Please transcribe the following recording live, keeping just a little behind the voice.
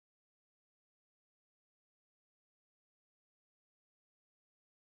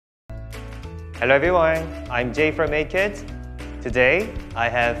Hello everyone, I'm Jay from A-Kids. Today I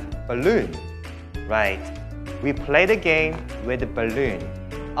have balloon. Right, we play the game with the balloon.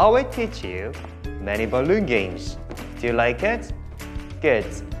 I will teach you many balloon games. Do you like it? Good.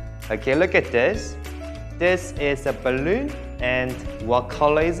 Okay, look at this. This is a balloon and what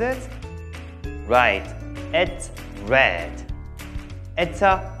color is it? Right, it's red. It's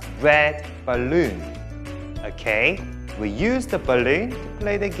a red balloon. Okay, we use the balloon to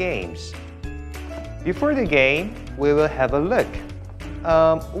play the games. Before the game, we will have a look.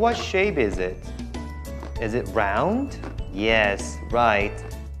 What shape is it? Is it round? Yes, right.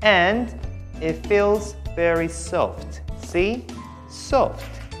 And it feels very soft. See?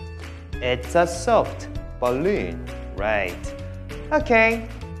 Soft. It's a soft balloon, right? Okay,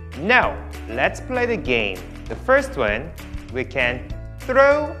 now let's play the game. The first one, we can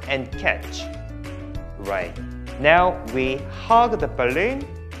throw and catch. Right. Now we hug the balloon,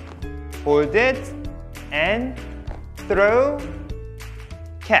 hold it, and throw,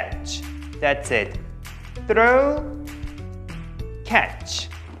 catch. That's it. Throw, catch.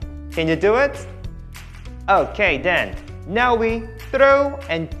 Can you do it? Okay, then. Now we throw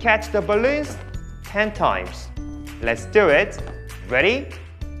and catch the balloons 10 times. Let's do it. Ready?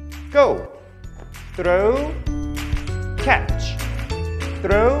 Go. Throw, catch.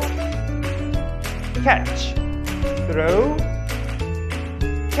 Throw, catch. Throw,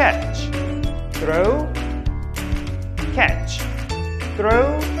 catch. Throw, catch.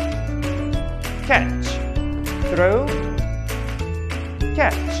 Throw, catch. Throw,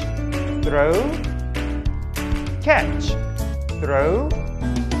 catch. Throw, catch. Throw,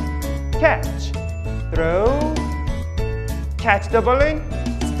 catch. Throw, catch the balloon.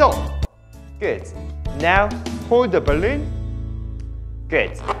 Stop. Good. Now hold the balloon.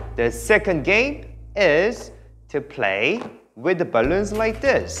 Good. The second game is to play with the balloons like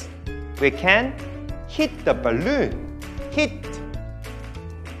this. We can hit the balloon. Hit.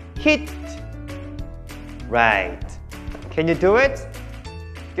 Hit. Right. Can you do it?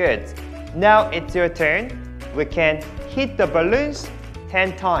 Good. Now it's your turn. We can hit the balloons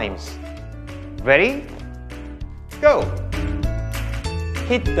 10 times. Ready? Go.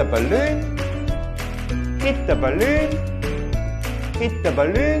 Hit the balloon. Hit the balloon. Hit the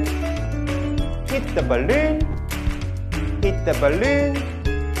balloon. Hit the balloon. Hit the balloon.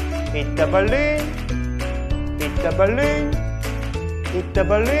 Hit the balloon. Hit the balloon. Hit the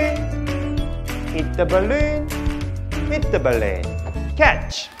balloon. Hit the balloon. Hit the balloon.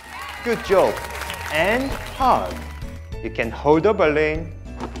 Catch. Good job. And hug. You can hold the balloon.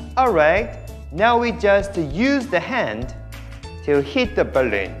 Alright. Now we just use the hand to hit the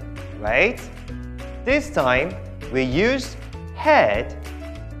balloon. Right? This time we use head,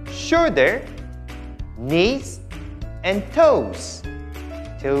 shoulder, knees, and toes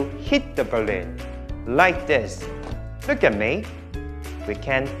to hit the balloon, like this. Look at me. We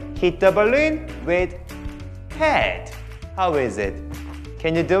can hit the balloon with head. How is it?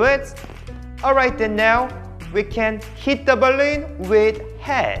 Can you do it? Alright, then now we can hit the balloon with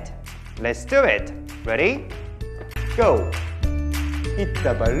head. Let's do it. Ready? Go. Hit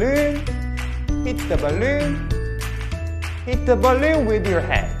the balloon. Hit the balloon. Hit the balloon with your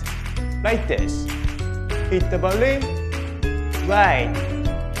head. Like this. Hit the balloon. Right.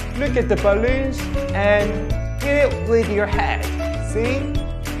 Look at the balloons and hit it with your head. See?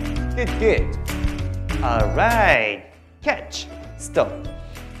 Good, good. Alright. Catch. Stop.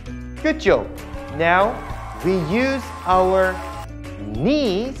 Good job. Now we use our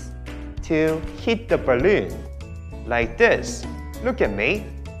knees to hit the balloon. Like this. Look at me.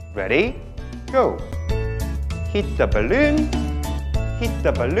 Ready? Go. Hit the balloon. Hit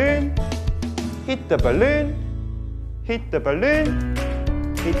the balloon. Hit the balloon. Hit the balloon.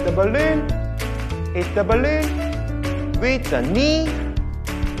 Hit the balloon. Hit the balloon. With the knee.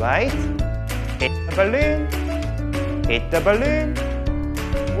 Right? Hit the balloon. Hit the balloon.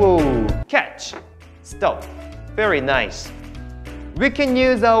 Whoa. Catch. Stop. Very nice. We can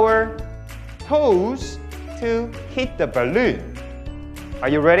use our toes to hit the balloon. Are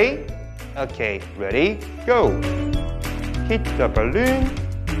you ready? Okay, ready? Go. Hit the balloon.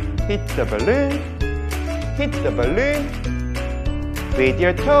 Hit the balloon. Hit the balloon. With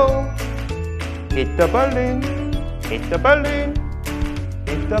your toe. Hit the balloon. Hit the balloon.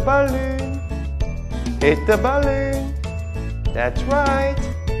 Hit the balloon. Hit the balloon. That's right.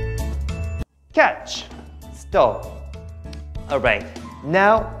 Catch. Stop. Alright,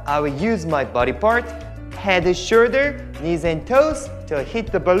 now I will use my body part, head, shoulder, knees and toes to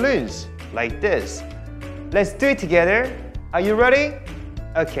hit the balloons like this. Let's do it together. Are you ready?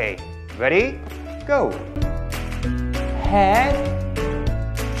 Okay, ready? Go. Head,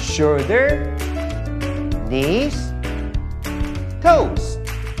 shoulder, knees, toes,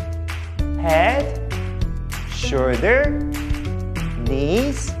 head, shoulder,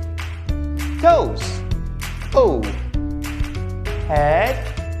 knees, toes. O, head,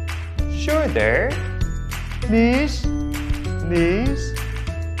 shoulder, knees,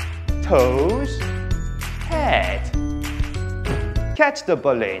 toes, head. Catch the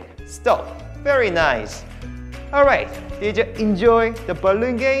balloon. Stop. Very nice. Alright, did you enjoy the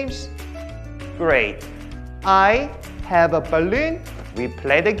balloon games? Great. I have a balloon. We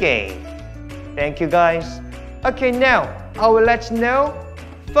play the game. Thank you guys. Okay, now I will let you know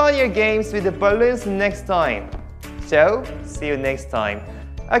funnier games with the balloons next time. So, see you next time.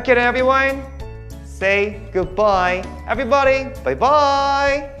 Okay then everyone, say goodbye. Everybody,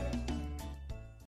 bye-bye.